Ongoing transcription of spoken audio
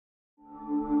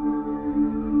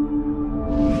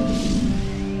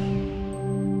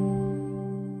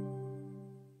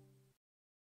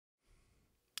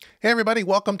Hey everybody,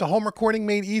 welcome to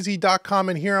HomeRecordingMadeEasy.com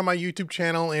and here on my YouTube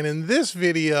channel. And in this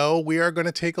video, we are going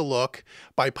to take a look,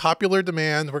 by popular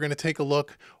demand, we're going to take a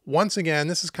look once again.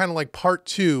 This is kind of like part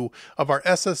 2 of our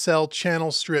SSL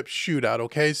channel strip shootout,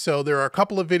 okay? So there are a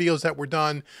couple of videos that were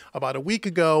done about a week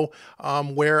ago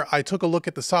where I took a look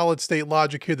at the solid state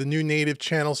logic here, the new native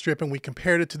channel strip, and we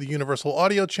compared it to the universal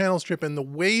audio channel strip and the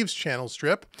waves channel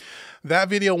strip. That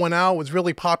video went out, was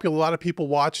really popular. A lot of people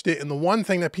watched it. And the one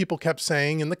thing that people kept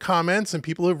saying in the comments, and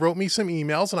people who wrote me some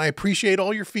emails, and I appreciate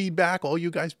all your feedback, all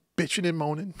you guys bitching and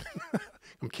moaning,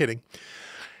 I'm kidding,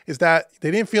 is that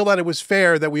they didn't feel that it was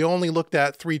fair that we only looked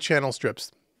at 3 channel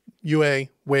strips, UA,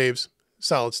 waves,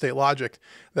 solid state logic,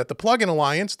 that the plugin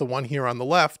alliance, the one here on the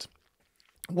left,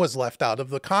 was left out of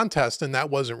the contest. And that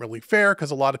wasn't really fair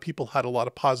because a lot of people had a lot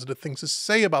of positive things to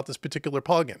say about this particular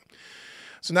plugin.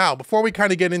 So now, before we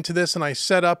kind of get into this and I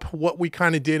set up what we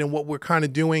kind of did and what we're kind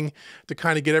of doing to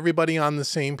kind of get everybody on the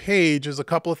same page, there's a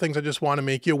couple of things I just want to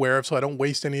make you aware of so I don't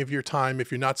waste any of your time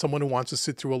if you're not someone who wants to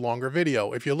sit through a longer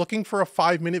video. If you're looking for a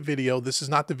 5-minute video, this is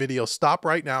not the video. Stop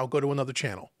right now, go to another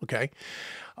channel, okay?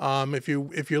 If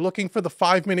you're looking for the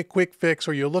 5-minute quick fix,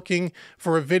 or you're looking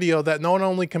for a video that not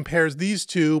only compares these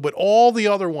two, but all the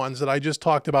other ones that I just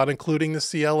talked about, including the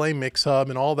CLA Mix Hub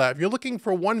and all that, if you're looking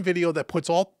for one video that puts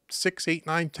all 6, 8,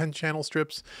 9, 10 channel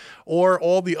strips, or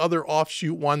all the other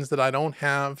offshoot ones that I don't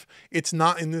have, it's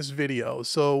not in this video.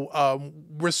 So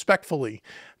respectfully,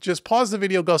 just pause the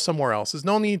video, go somewhere else. There's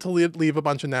no need to leave a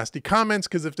bunch of nasty comments,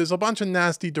 because if there's a bunch of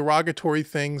nasty derogatory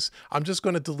things, I'm just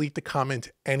going to delete the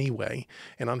comment anyway.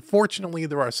 And unfortunately,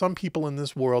 there are some people in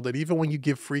this world that even when you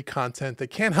give free content, they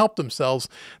can't help themselves.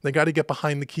 They got to get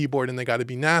behind the keyboard and they got to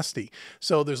be nasty.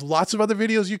 So there's lots of other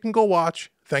videos you can go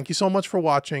watch. Thank you so much for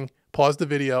watching. Pause the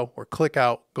video or click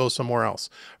out, go somewhere else.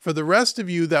 For the rest of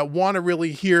you that want to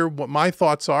really hear what my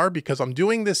thoughts are, because I'm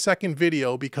doing this second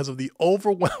video because of the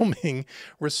overwhelming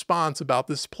response about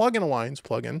this plugin alliance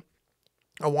plugin,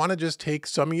 I want to just take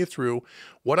some of you through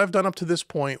what I've done up to this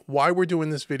point, why we're doing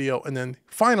this video, and then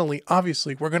finally,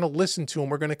 obviously, we're going to listen to and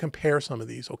we're going to compare some of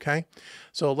these, okay?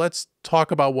 So let's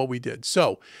talk about what we did.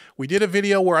 So we did a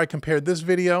video where I compared this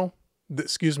video,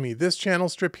 this channel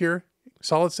strip here,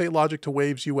 solid state logic to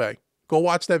waves UA. Go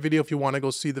watch that video if you want to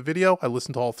go see the video. I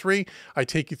listened to all 3. I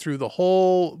take you through the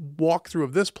whole walkthrough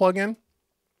of this plugin.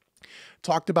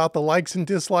 Talked about the likes and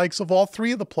dislikes of all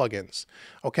 3 of the plugins.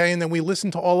 Okay, and then we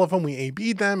listened to all of them. We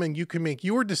A/B'd them, and you can make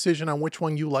your decision on which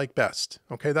one you like best.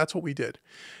 Okay, that's what we did.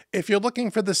 If you're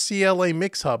looking for the CLA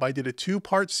Mix Hub, I did a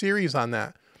 2-part series on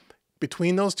that.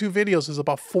 Between those 2 videos is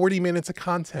about 40 minutes of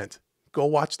content. Go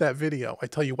watch that video. I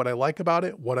tell you what I like about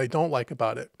it, what I don't like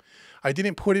about it. I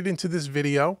didn't put it into this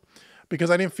video because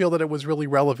I didn't feel that it was really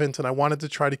relevant, and I wanted to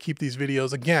try to keep these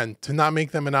videos, again, to not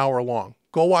make them an hour long.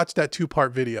 Go watch that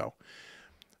 2-part video.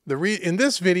 In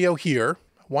this video here,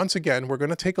 once again, we're going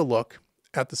to take a look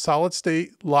at the solid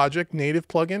state logic native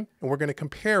plugin, and we're going to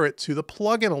compare it to the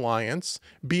plugin alliance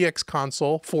BX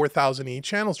console 4000E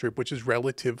channel strip, which is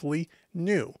relatively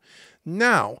new.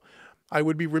 Now, I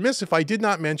would be remiss if I did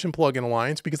not mention Plugin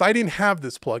Alliance because I didn't have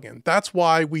this plugin. That's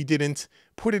why we didn't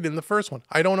put it in the first one.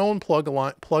 I don't own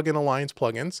Plugin Alliance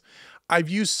plugins. I've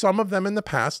used some of them in the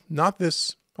past, not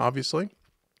this, obviously.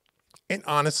 And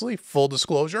honestly, full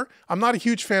disclosure, I'm not a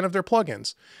huge fan of their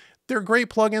plugins. They're great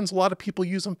plugins. A lot of people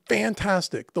use them.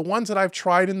 Fantastic. The ones that I've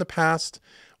tried in the past,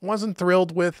 wasn't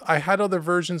thrilled with. I had other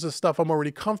versions of stuff I'm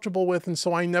already comfortable with, and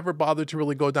so I never bothered to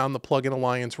really go down the Plugin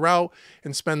Alliance route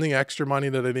and spend the extra money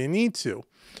that I didn't need to.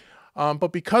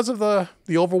 But because of the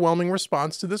overwhelming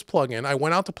response to this plugin, I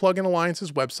went out to Plugin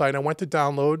Alliance's website. I went to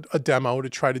download a demo to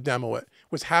try to demo it.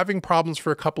 Was having problems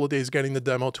for a couple of days getting the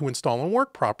demo to install and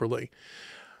work properly.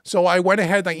 So I went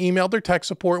ahead and I emailed their tech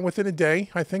support, and within a day,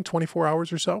 I think 24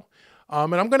 hours or so.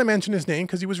 And I'm going to mention his name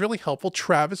because he was really helpful.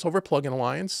 Travis over Plugin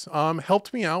Alliance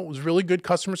helped me out. It was really good.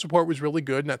 Customer support was really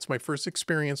good. And that's my first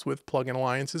experience with Plugin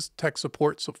Alliance's tech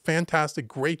support. So fantastic.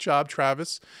 Great job,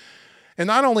 Travis. And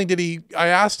not only did I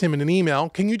asked him in an email,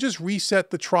 can you just reset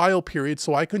the trial period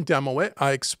so I can demo it?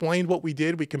 I explained what we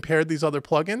did. We compared these other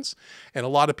plugins. And a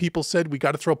lot of people said, we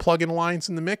got to throw Plugin Alliance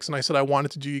in the mix. And I said, I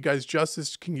wanted to do you guys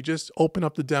justice. Can you just open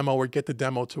up the demo or get the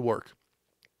demo to work?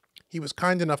 He was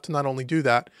kind enough to not only do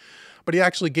that, but he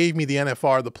actually gave me the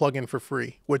NFR, the plugin, for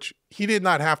free, which he did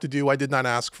not have to do. I did not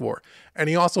ask for. And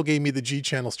he also gave me the G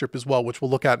channel strip as well, which we'll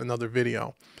look at in another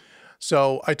video.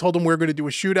 So I told him we were going to do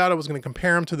a shootout. I was going to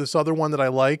compare him to this other one that I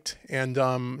liked.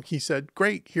 And he said,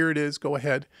 great, here it is. Go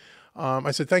ahead.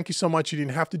 I said, thank you so much. You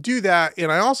didn't have to do that.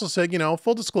 And I also said, you know,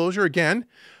 full disclosure again,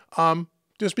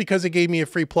 just because it gave me a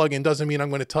free plugin doesn't mean I'm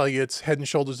going to tell you it's head and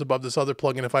shoulders above this other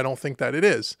plugin if I don't think that it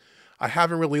is. I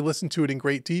haven't really listened to it in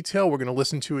great detail. We're going to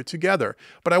listen to it together.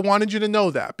 But I wanted you to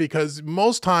know that because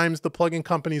most times the plugin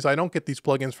companies, I don't get these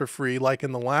plugins for free. Like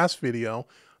in the last video,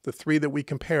 the 3 that we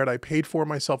compared, I paid for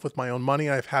myself with my own money.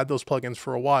 I've had those plugins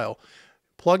for a while.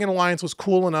 Plugin Alliance was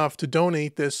cool enough to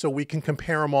donate this so we can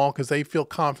compare them all because they feel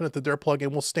confident that their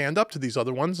plugin will stand up to these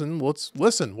other ones. And let's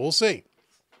listen, we'll see.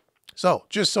 So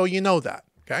just so you know that,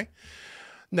 okay?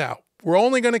 Now, we're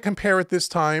only going to compare it this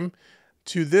time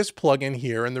to this plugin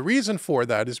here. And the reason for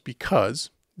that is because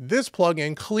this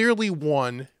plugin clearly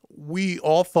won. We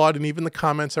all thought, and even the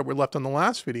comments that were left on the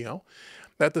last video,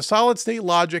 that the solid state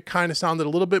logic kind of sounded a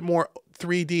little bit more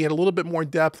 3D, had a little bit more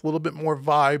depth, a little bit more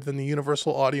vibe than the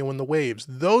universal audio and the waves.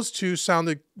 Those two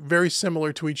sounded very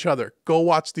similar to each other. Go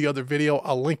watch the other video.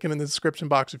 I'll link it in the description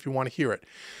box if you want to hear it.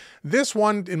 This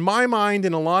one, in my mind,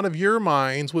 in a lot of your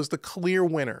minds, was the clear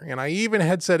winner. And I even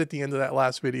had said at the end of that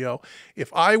last video,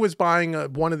 if I was buying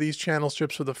one of these channel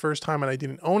strips for the first time and I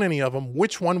didn't own any of them,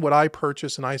 which one would I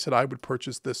purchase? And I said I would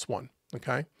purchase this one,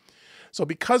 okay? So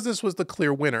because this was the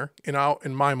clear winner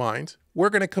in my mind, we're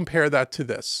going to compare that to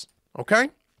this,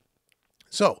 okay?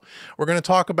 So we're going to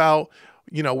talk about,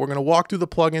 we're going to walk through the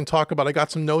plugin, I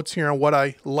got some notes here on what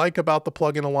I like about the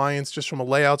Plugin Alliance just from a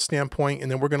layout standpoint, and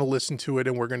then we're going to listen to it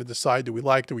and we're going to decide, do we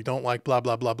like, do we don't like, blah,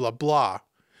 blah, blah, blah, blah.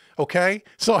 Okay,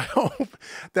 so I hope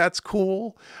that's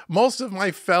cool. Most of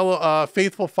my fellow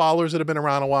faithful followers that have been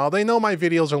around a while, they know my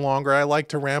videos are longer. I like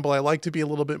to ramble. I like to be a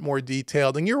little bit more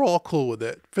detailed, and you're all cool with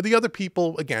it. For the other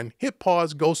people, again, hit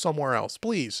pause, go somewhere else,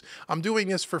 please. I'm doing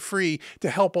this for free to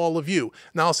help all of you.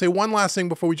 Now, I'll say one last thing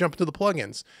before we jump into the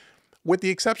plugins. With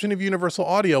the exception of universal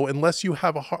audio, unless you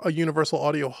have a universal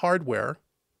audio hardware,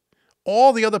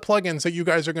 all the other plugins that you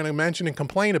guys are going to mention and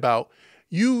complain about,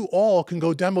 you all can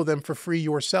go demo them for free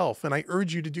yourself, and I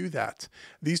urge you to do that.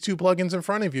 These 2 plugins in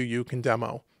front of you, you can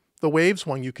demo. The Waves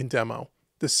one, you can demo.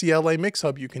 The CLA Mix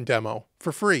Hub, you can demo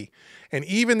for free. And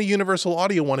even the Universal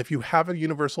Audio one, if you have a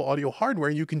Universal Audio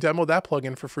hardware, you can demo that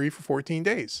plugin for free for 14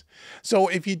 days. So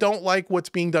if you don't like what's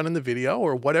being done in the video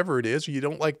or whatever it is, or you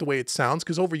don't like the way it sounds,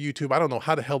 because over YouTube, I don't know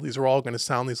how the hell these are all going to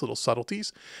sound, these little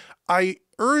subtleties, I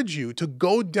urge you to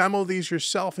go demo these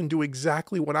yourself and do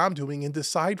exactly what I'm doing and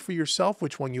decide for yourself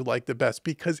which one you like the best,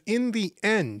 because in the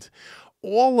end,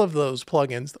 all of those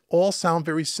plugins all sound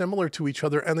very similar to each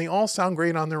other and they all sound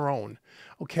great on their own.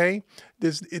 Okay,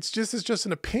 it's just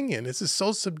an opinion. This is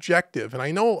so subjective, and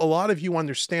I know a lot of you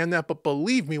understand that, but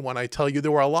believe me when I tell you,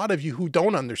 there are a lot of you who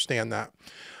don't understand that.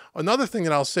 Another thing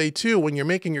that I'll say too, when you're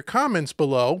making your comments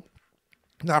below,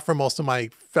 not for most of my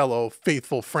fellow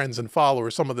faithful friends and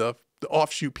followers, some of the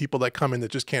offshoot people that come in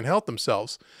that just can't help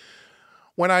themselves.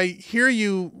 When I hear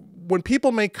you, when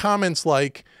people make comments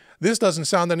like, this doesn't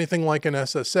sound anything like an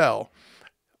SSL,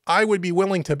 I would be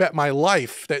willing to bet my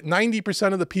life that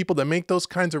 90% of the people that make those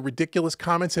kinds of ridiculous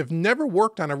comments have never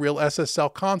worked on a real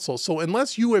SSL console. So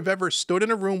unless you have ever stood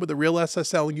in a room with a real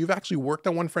SSL and you've actually worked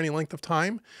on one for any length of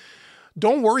time,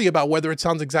 don't worry about whether it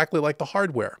sounds exactly like the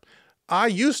hardware. I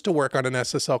used to work on an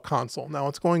SSL console. Now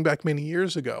it's going back many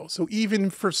years ago. So even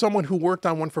for someone who worked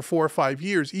on one for 4 or 5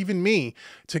 years, even me,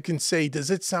 can say, does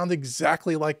it sound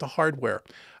exactly like the hardware?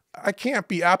 I can't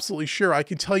be absolutely sure. I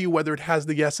can tell you whether it has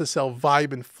the SSL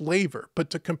vibe and flavor, but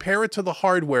to compare it to the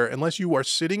hardware, unless you are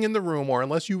sitting in the room or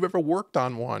unless you've ever worked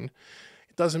on one,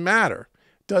 it doesn't matter.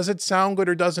 Does it sound good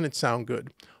or doesn't it sound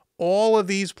good? All of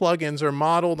these plugins are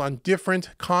modeled on different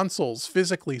consoles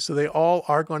physically, so they all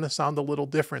are going to sound a little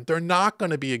different. They're not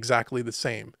going to be exactly the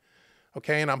same.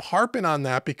 Okay, and I'm harping on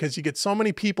that because you get so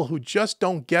many people who just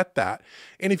don't get that.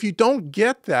 And if you don't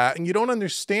get that and you don't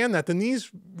understand that, then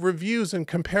these reviews and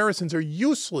comparisons are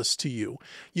useless to you.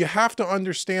 You have to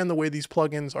understand the way these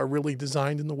plugins are really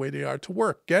designed and the way they are to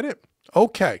work. Get it?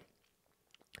 Okay.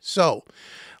 So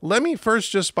let me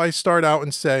first just start out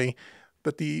and say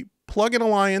that the Plugin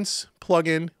Alliance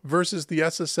plugin versus the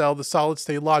SSL, the solid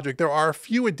state logic, there are a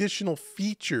few additional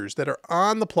features that are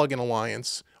on the Plugin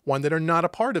Alliance one that are not a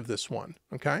part of this one,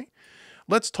 okay?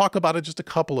 Let's talk about it, just a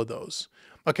couple of those.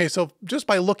 Okay, so just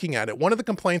by looking at it, one of the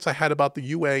complaints I had about the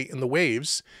UA and the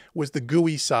Waves was the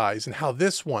GUI size and how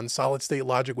this one, solid state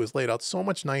logic, was laid out so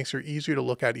much nicer, easier to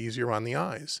look at, easier on the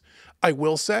eyes. I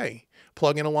will say,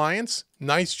 Plugin Alliance,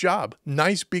 nice job.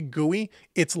 Nice big GUI.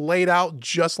 It's laid out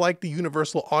just like the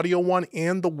Universal Audio one,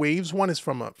 and the Waves one is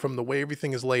from the way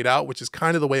everything is laid out, which is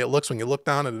kind of the way it looks when you look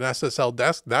down at an SSL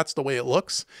desk. That's the way it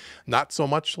looks. Not so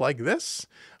much like this,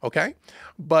 okay?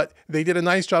 But they did a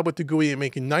nice job with the GUI and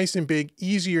making nice and big,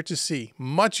 easier to see.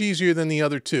 Much easier than the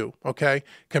other two, okay?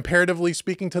 Comparatively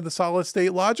speaking to the solid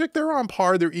state logic, they're on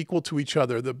par. They're equal to each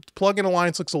other. The Plugin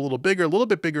Alliance looks a little bigger, a little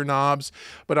bit bigger knobs,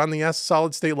 but on the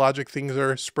solid state logic, things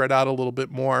are spread out a little bit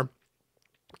more.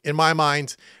 In my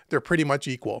mind, they're pretty much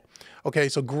equal. Okay,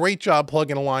 so great job,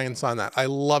 Plugin Alliance, on that. I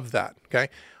love that, okay?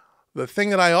 The thing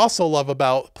that I also love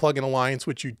about Plugin Alliance,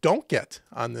 which you don't get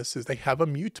on this, is they have a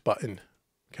mute button,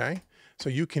 okay? So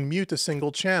you can mute a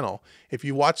single channel. If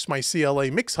you watched my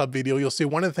CLA Mix Hub video, you'll see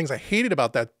one of the things I hated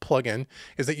about that plugin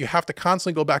is that you have to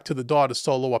constantly go back to the DAW to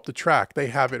solo up the track. They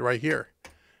have it right here,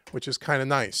 which is kind of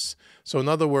nice. So in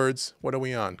other words, what are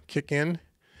we on? Kick in.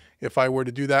 If I were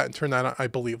to do that and turn that on, I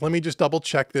believe. Let me just double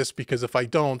check this, because if I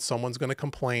don't, someone's going to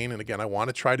complain. And again, I want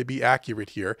to try to be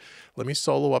accurate here. Let me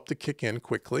solo up the kick in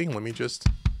quickly. Let me just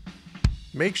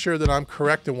make sure that I'm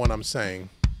correct in what I'm saying.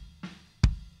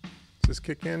 Does this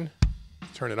kick in?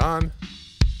 Turn it on.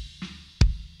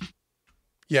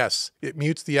 Yes, it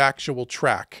mutes the actual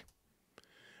track,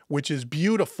 which is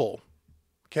beautiful.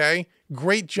 Okay,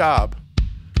 great job,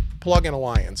 Plugin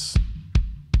Alliance.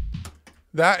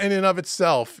 That in and of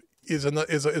itself is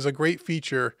a great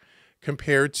feature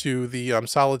compared to the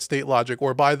solid state logic,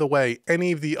 or by the way,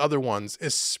 any of the other ones,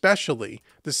 especially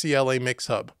the CLA Mix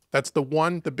Hub. That's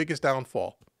the biggest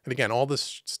downfall. And again, all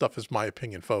this stuff is my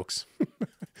opinion, folks.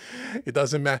 It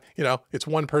doesn't matter, you know, it's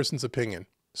one person's opinion.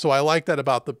 So I like that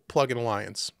about the Plugin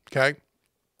Alliance, okay?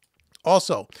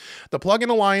 Also, the Plugin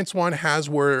Alliance one has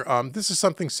where, this is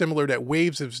something similar that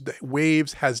Waves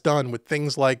has done with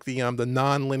things like the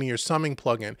non-linear summing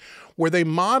plugin, where they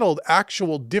modeled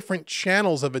actual different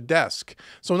channels of a desk.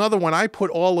 So another one, I put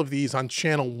all of these on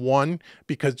channel 1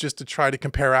 because just to try to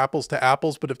compare apples to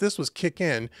apples. But if this was kick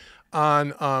in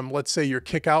on, let's say your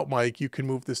kick out mic, you can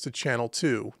move this to channel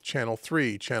 2, channel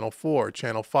 3, channel 4,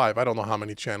 channel 5. I don't know how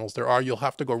many channels there are. You'll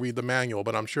have to go read the manual,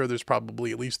 but I'm sure there's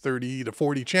probably at least 30 to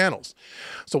 40 channels.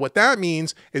 So what that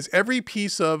means is every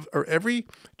piece of, or every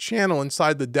channel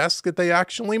inside the desk that they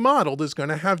actually modeled is going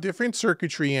to have different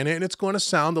circuitry in it, and it's going to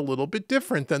sound a little bit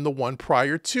different than the one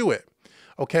prior to it.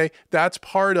 Okay, that's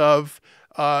part of,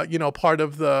 you know, part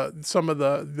of some of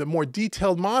the more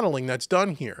detailed modeling that's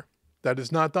done here. That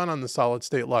is not done on the solid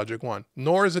state logic one,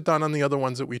 nor is it done on the other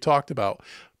ones that we talked about.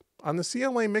 On the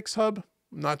CLA Mix Hub,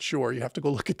 I'm not sure. You have to go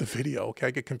look at the video, okay?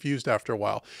 I get confused after a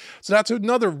while. So that's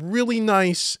another really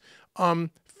nice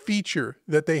feature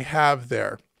that they have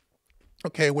there,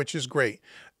 okay, which is great.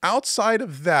 Outside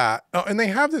of that, and they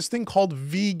have this thing called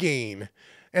V-Gain.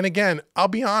 And again, I'll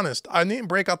be honest, I didn't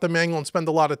break out the manual and spend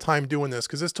a lot of time doing this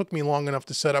because this took me long enough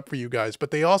to set up for you guys.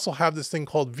 But they also have this thing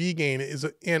called V-Gain,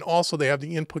 and also they have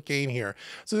the input gain here.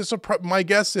 So this my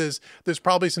guess is there's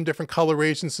probably some different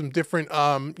coloration, some different,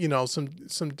 you know, some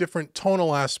different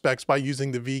tonal aspects by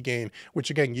using the V-Gain, which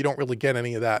again, you don't really get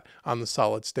any of that on the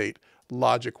solid state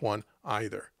logic one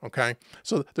either, okay?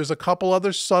 So there's a couple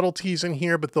other subtleties in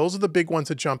here, but those are the big ones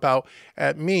that jump out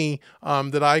at me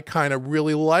that I kind of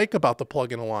really like about the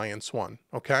Plugin Alliance one,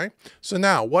 okay? So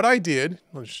now what I did,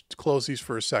 let's just close these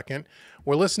for a second.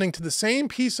 We're listening to the same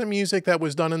piece of music that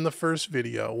was done in the first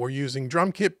video. We're using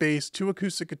drum kit bass, 2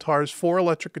 acoustic guitars, 4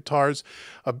 electric guitars,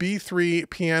 a B3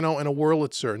 piano, and a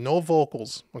Wurlitzer, no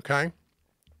vocals, okay?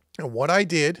 And what I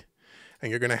did,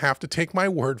 and you're gonna have to take my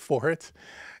word for it,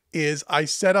 is I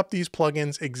set up these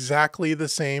plugins exactly the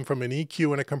same from an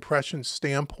EQ and a compression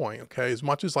standpoint, okay, as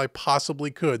much as I possibly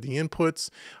could. The inputs,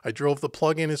 I drove the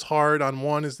plugin as hard on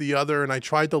one as the other, and I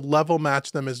tried to level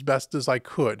match them as best as I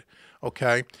could,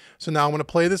 okay? So now I'm gonna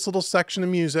play this little section of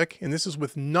music, and this is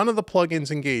with none of the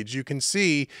plugins engaged. You can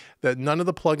see that none of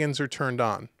the plugins are turned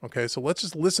on, okay? So let's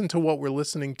just listen to what we're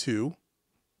listening to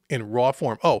in raw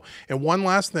form. Oh, and one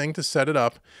last thing to set it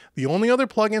up. The only other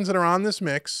plugins that are on this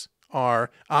mix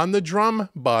are on the drum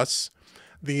bus,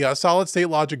 the solid state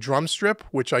logic drum strip,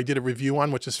 which I did a review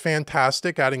on, which is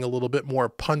fantastic, adding a little bit more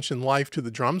punch and life to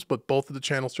the drums, but both of the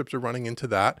channel strips are running into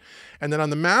that. And then on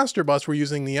the master bus, we're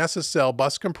using the SSL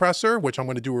bus compressor, which I'm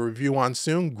going to do a review on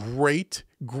soon. Great,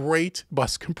 great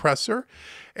bus compressor.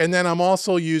 And then I'm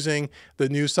also using the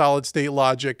new solid state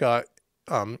logic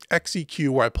XEQ,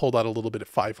 where I pulled out a little bit at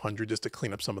 500 just to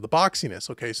clean up some of the boxiness.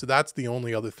 Okay, so that's the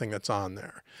only other thing that's on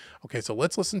there. Okay, so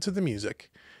let's listen to the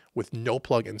music with no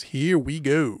plugins. Here we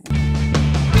go.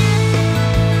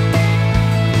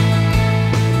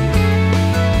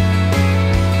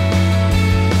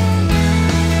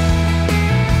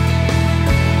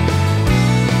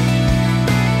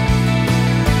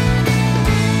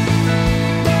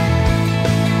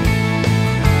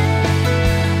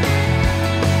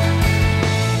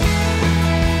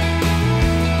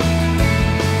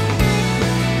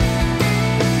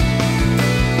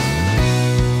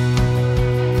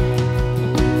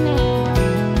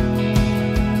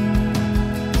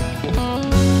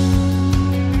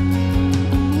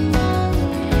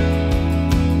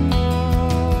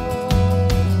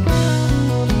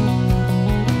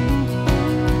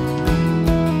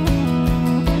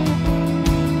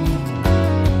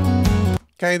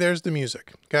 Okay, there's the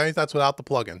music. Okay, that's without the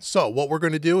plugin. So what we're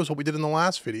going to do is what we did in the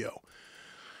last video.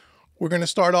 We're going to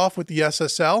start off with the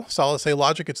SSL, Solid State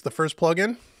Logic. It's the first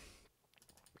plugin.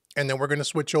 And then we're going to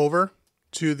switch over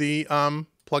to the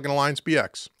Plugin Alliance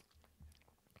BX.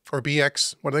 Or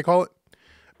BX, what do they call it?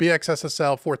 BX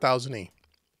SSL 4000E.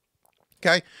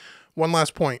 Okay, one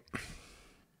last point.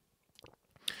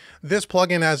 This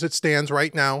plugin as it stands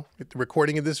right now, at the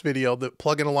recording of this video, the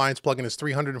Plugin Alliance plugin is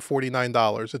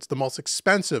 $349. It's the most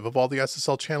expensive of all the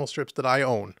SSL channel strips that I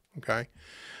own, okay?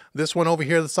 This one over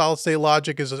here, the Solid State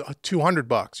Logic, is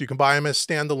 $200. You can buy them as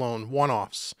standalone,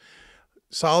 one-offs.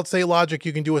 Solid State Logic,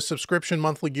 you can do a subscription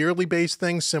monthly, yearly based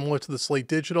thing similar to the Slate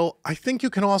Digital. I think you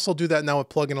can also do that now with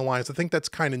Plugin Alliance. I think that's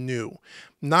kind of new.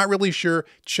 Not really sure.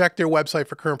 Check their website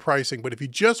for current pricing. But if you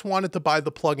just wanted to buy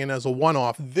the plugin as a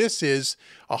one-off, this is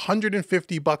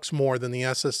 $150 more than the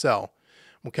SSL.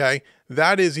 Okay,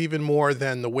 that is even more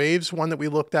than the Waves one that we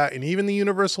looked at, and even the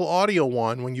Universal Audio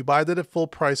one. When you buy that at full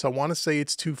price, I want to say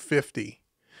it's $250.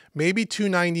 Maybe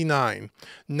 $299.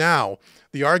 Now,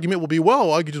 the argument will be,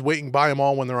 well, I could just wait and buy them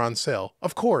all when they're on sale.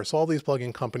 Of course, all these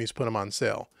plugin companies put them on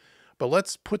sale. But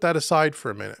let's put that aside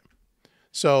for a minute.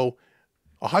 So,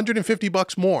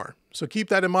 $150 more. So keep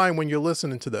that in mind when you're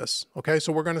listening to this. Okay,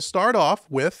 so we're going to start off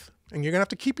with, and you're going to have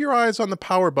to keep your eyes on the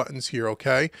power buttons here,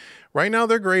 okay? Right now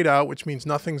they're grayed out, which means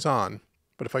nothing's on.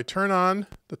 But if I turn on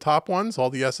the top ones, all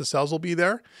the SSLs will be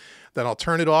there. Then I'll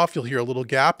turn it off. You'll hear a little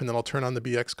gap, and then I'll turn on the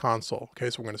BX console. Okay,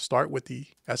 so we're going to start with the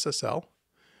SSL.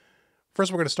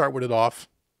 First, we're going to start with it off,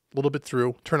 a little bit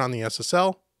through, turn on the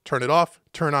SSL, turn it off,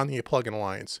 turn on the Plugin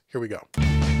Alliance. Here we go.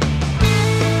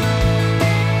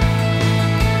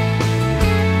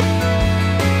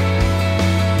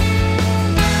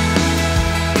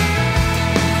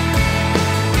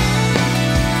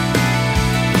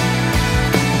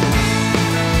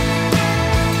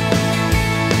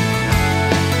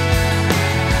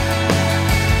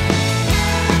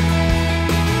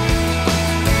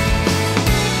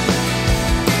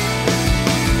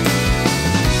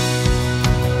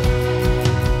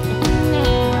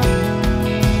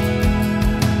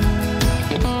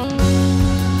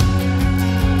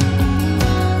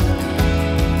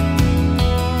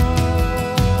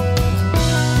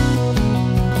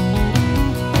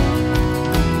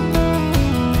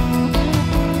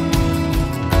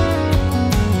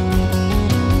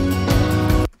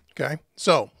 Okay,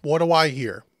 so what do I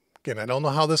hear? Again, I don't know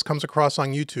how this comes across on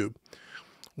YouTube.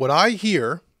 What I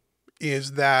hear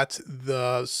is that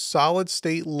the Solid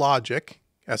State Logic,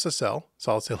 SSL,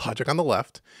 Solid State Logic on the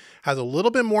left, has a little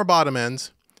bit more bottom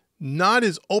ends, not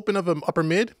as open of an upper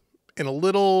mid, and a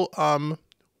little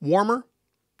warmer,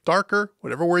 darker,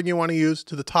 whatever word you want to use,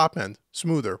 to the top end,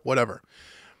 smoother, whatever.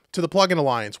 To the Plugin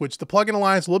Alliance, which the Plugin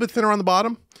Alliance a little bit thinner on the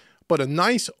bottom, but a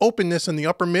nice openness in the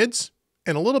upper mids,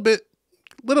 and a little bit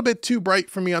too bright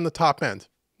for me on the top end.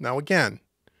 Now again,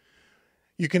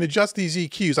 you can adjust these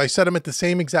EQs. I set them at the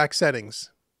same exact settings.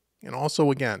 And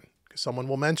also again, because someone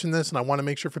will mention this, and I want to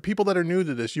make sure for people that are new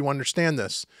to this, you understand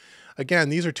this. Again,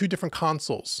 these are two different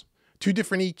consoles, two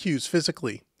different EQs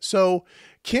physically. So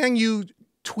can you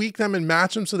tweak them and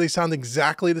match them so they sound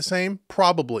exactly the same?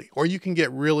 Probably, or you can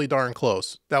get really darn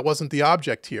close. That wasn't the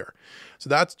object here. So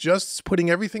that's just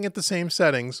putting everything at the same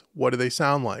settings. What do they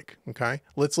sound like? Okay,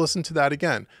 let's listen to that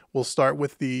again. We'll start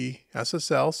with the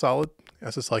SSL,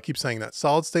 I keep saying that,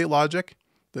 Solid State Logic,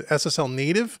 the SSL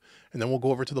Native, and then we'll go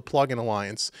over to the Plugin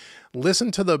Alliance. Listen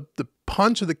to the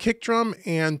punch of the kick drum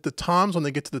and the toms when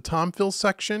they get to the tom fill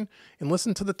section, and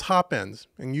listen to the top ends,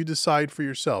 and you decide for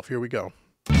yourself. Here we go.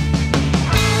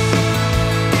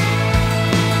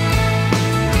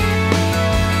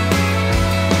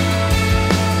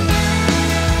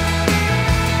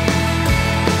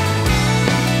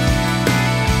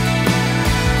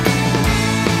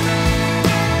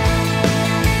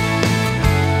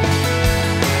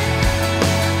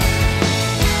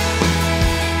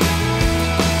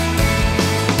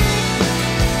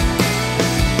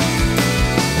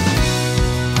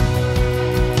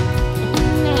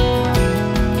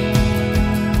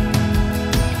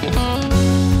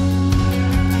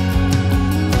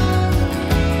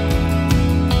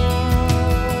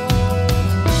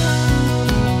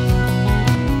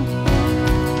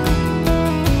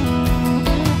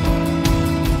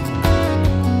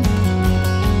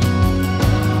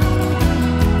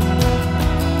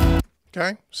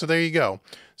 Okay, so there you go.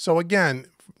 So again,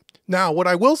 now what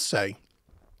I will say,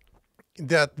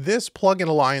 that this Plugin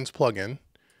Alliance plugin,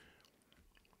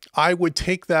 I would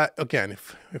take that again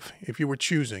if you were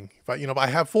choosing. If I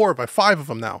have five of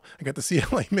them now. I got the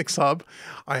CLA Mix Hub,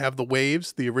 I have the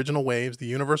Waves, the original Waves, the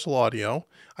Universal Audio,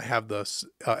 I have the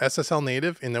SSL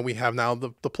Native, and then we have now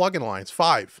the plugin alliance.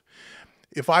 5.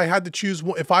 If I had to choose,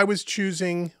 if I was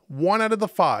choosing one out of the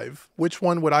 5, which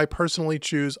one would I personally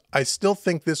choose? I still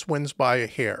think this wins by a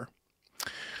hair.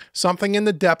 Something in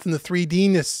the depth and the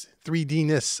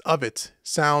 3D-ness of it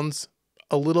sounds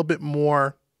a little bit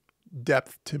more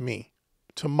depth to me,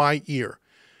 to my ear.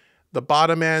 The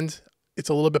bottom end, it's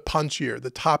a little bit punchier. The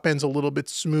top end's a little bit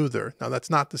smoother. Now, that's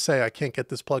not to say I can't get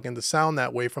this plugin to sound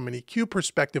that way from an EQ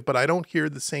perspective, but I don't hear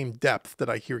the same depth that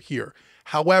I hear here.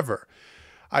 However,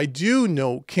 I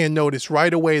can notice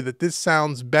right away that this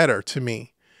sounds better to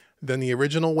me than the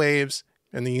original Waves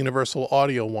and the Universal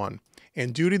Audio one.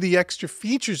 And due to the extra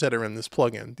features that are in this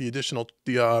plugin, the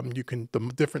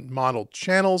different modeled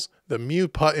channels, the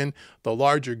mute button, the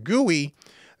larger GUI,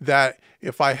 that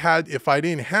if I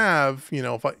didn't have,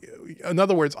 in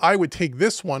other words, I would take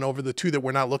this one over the 2 that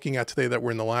we're not looking at today that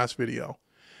were in the last video.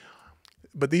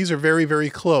 But these are very, very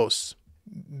close.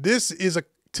 This is,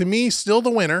 to me, still the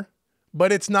winner,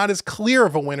 but it's not as clear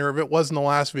of a winner as it was in the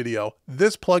last video.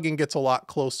 This plugin gets a lot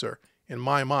closer in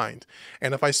my mind.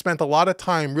 And if I spent a lot of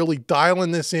time really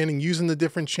dialing this in and using the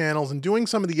different channels and doing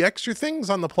some of the extra things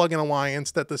on the plugin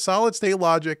alliance that the solid state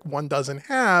logic one doesn't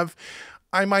have,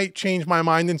 I might change my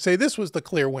mind and say this was the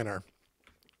clear winner.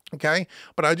 Okay.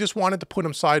 But I just wanted to put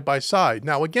them side by side.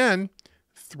 Now, again,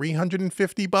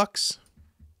 $350,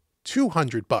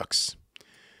 $200.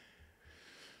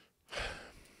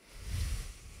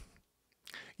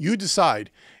 You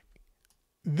decide.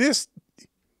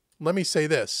 Let me say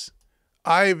this.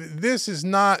 This is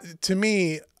not, to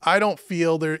me, I don't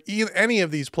feel any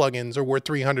of these plugins are worth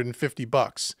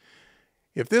 $350.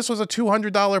 If this was a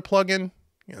 $200 plugin,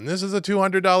 and this is a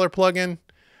 $200 plugin,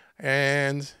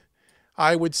 and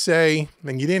I would say,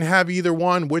 and you didn't have either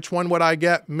one, which one would I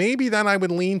get? Maybe then I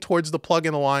would lean towards the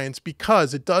plugin alliance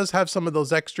because it does have some of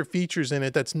those extra features in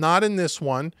it that's not in this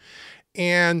one.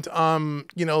 And,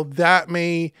 that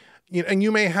may, and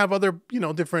you may have other,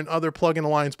 different other plugin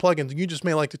alliance plugins, and you just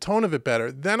may like the tone of it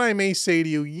better. Then I may say to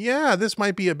you, yeah, this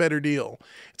might be a better deal.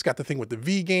 It's got the thing with the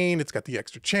V gain, it's got the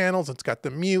extra channels, it's got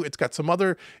the mute, it's got some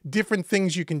other different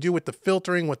things you can do with the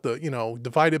filtering, with the,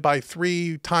 divided by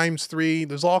 3 times 3.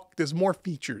 There's more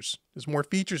features. There's more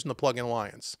features in the plugin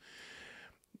alliance.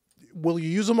 Will you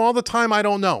use them all the time? I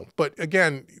don't know. But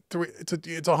again, it's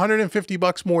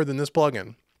 $150 more than this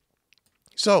plugin.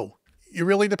 So it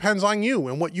really depends on you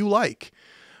and what you like.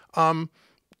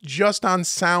 Just on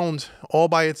sound all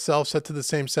by itself, set to the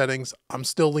same settings, I'm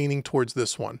still leaning towards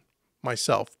this one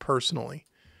myself personally.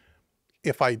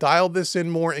 If I dialed this in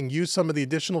more and use some of the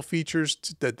additional features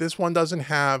that this one doesn't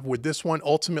have, would this one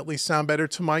ultimately sound better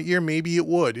to my ear? Maybe it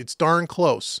would. It's darn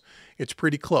close. It's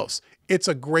pretty close. It's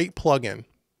a great plugin.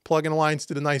 Plugin Alliance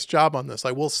did a nice job on this.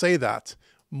 I will say that.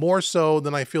 More so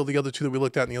than I feel the other 2 that we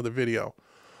looked at in the other video.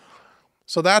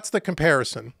 So that's the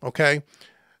comparison, okay?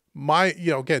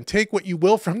 Again, take what you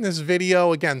will from this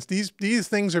video. Again, these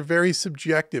things are very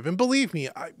subjective. And believe me,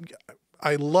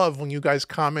 I love when you guys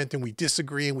comment and we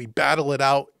disagree and we battle it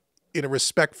out in a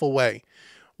respectful way.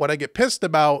 What I get pissed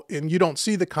about, and you don't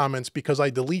see the comments because I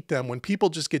delete them, when people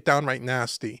just get downright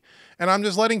nasty. And I'm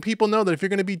just letting people know that if you're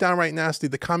going to be downright nasty,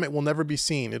 the comment will never be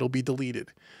seen. It'll be deleted.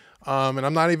 And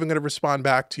I'm not even going to respond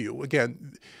back to you.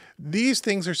 Again, these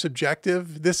things are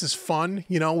subjective. This is fun.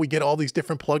 We get all these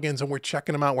different plugins and we're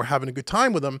checking them out. We're having a good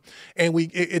time with them. And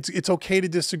it's okay to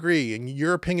disagree. And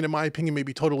your opinion and my opinion may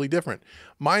be totally different.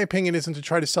 My opinion isn't to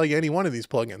try to sell you any one of these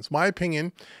plugins. My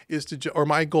opinion is or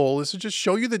my goal is to just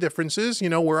show you the differences,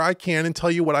 where I can, and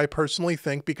tell you what I personally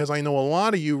think, because I know a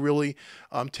lot of you really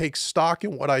take stock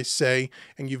in what I say,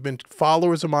 and you've been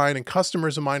followers of mine and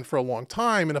customers of mine for a long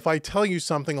time. And if I tell you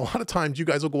something, a lot of times you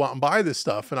guys will go out and buy this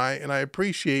stuff. And I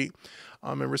appreciate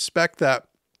and respect that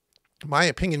my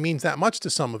opinion means that much to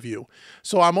some of you.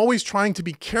 So I'm always trying to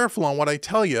be careful on what I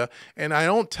tell you, and I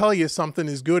don't tell you something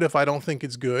is good if I don't think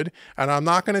it's good. And I'm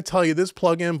not going to tell you this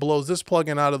plugin blows this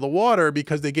plugin out of the water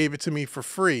because they gave it to me for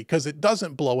free, because it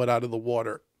doesn't blow it out of the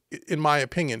water. In my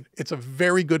opinion, it's a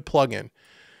very good plugin.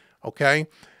 Okay.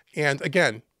 And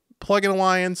again, Plugin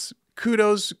Alliance,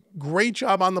 kudos, great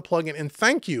job on the plugin, and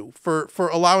thank you for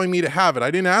allowing me to have it.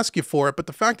 I didn't ask you for it, but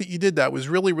the fact that you did that was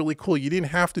really, really cool. You didn't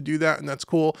have to do that, and that's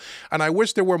cool. And I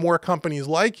wish there were more companies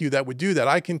like you that would do that.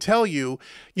 I can tell you,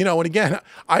 you know, and again,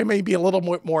 I may be a little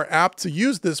more apt to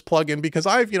use this plugin because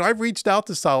I've reached out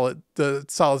to Solid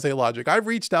State Logic. I've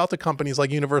reached out to companies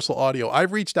like Universal Audio.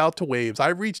 I've reached out to Waves.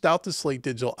 I've reached out to Slate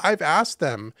Digital. I've asked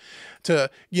them to,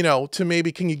 you know, to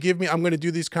maybe, can you give me, I'm going to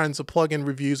do these kinds of plugin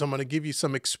reviews. I'm going to give you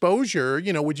some exposure.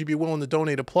 You know, would you be willing to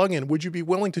donate a plugin? Would you be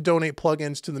willing to donate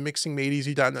plugins to the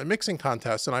MixingMadeEasy.net mixing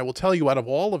contest? And I will tell you, out of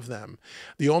all of them,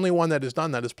 the only one that has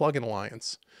done that is Plugin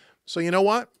Alliance. So you know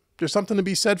what? There's something to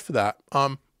be said for that.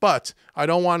 But I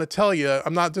don't want to tell you,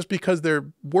 I'm not, just because they're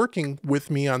working with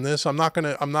me on this, I'm not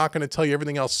gonna tell you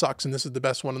everything else sucks and this is the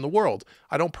best one in the world.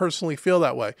 I don't personally feel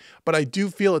that way, but I do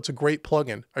feel it's a great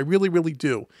plugin. I really, really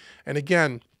do. And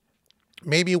again,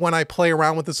 maybe when I play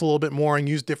around with this a little bit more and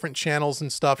use different channels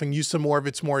and stuff and use some more of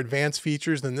its more advanced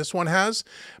features than this one has,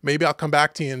 maybe I'll come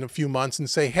back to you in a few months and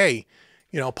say, hey,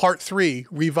 you know, part 3,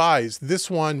 revised.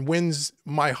 This one wins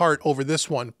my heart over this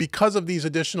one because of these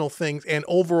additional things and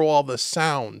overall the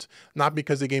sound, not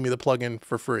because they gave me the plugin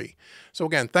for free. So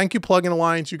again, thank you, Plugin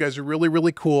Alliance. You guys are really,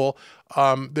 really cool.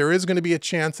 There is going to be a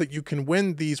chance that you can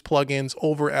win these plugins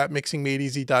over at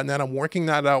MixingMadeEasy.net. I'm working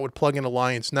that out with Plugin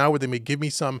Alliance now, where they may give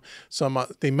me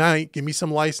they might give me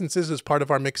some licenses as part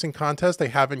of our mixing contest. They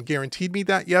haven't guaranteed me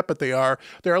that yet, but they are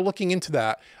looking into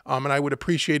that. And I would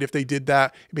appreciate if they did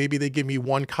that. Maybe they give me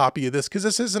one copy of this, because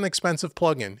this is an expensive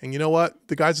plugin. And you know what?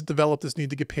 The guys that developed this need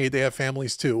to get paid. They have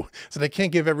families too. So they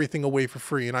can't give everything away for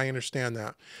free. And I understand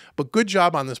that. But good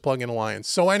job on this Plugin Alliance.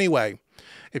 So anyway,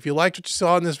 if you liked what you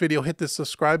saw in this video, hit the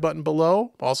subscribe button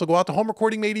below. Also go out to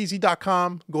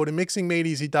homerecordingmadeeasy.com, go to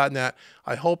mixingmadeeasy.net.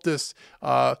 I hope this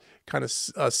kind of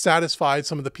satisfied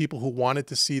some of the people who wanted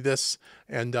to see this.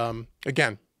 And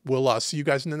again, we'll see you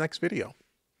guys in the next video.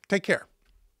 Take care.